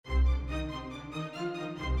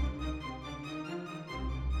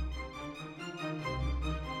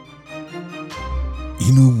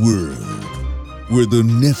In a world where the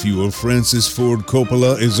nephew of Francis Ford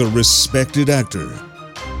Coppola is a respected actor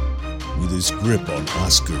with his grip on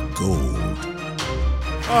Oscar gold.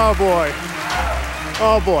 Oh boy.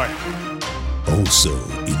 Oh boy. Also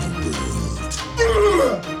in a world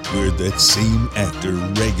where that same actor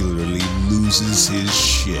regularly loses his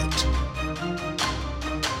shit.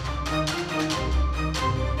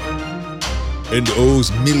 And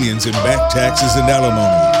owes millions in back taxes and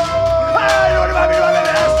alimony.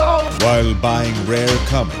 While buying rare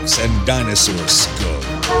comics and dinosaur skulls.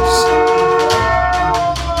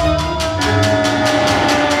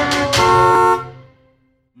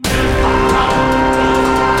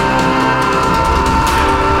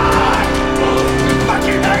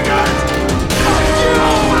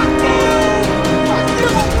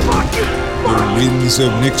 The winds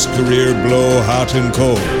of Nick's career blow hot and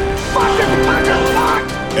cold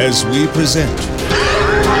as we present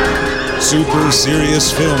Super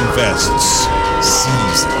Serious Film Fest's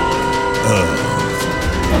Season of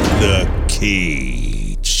the King.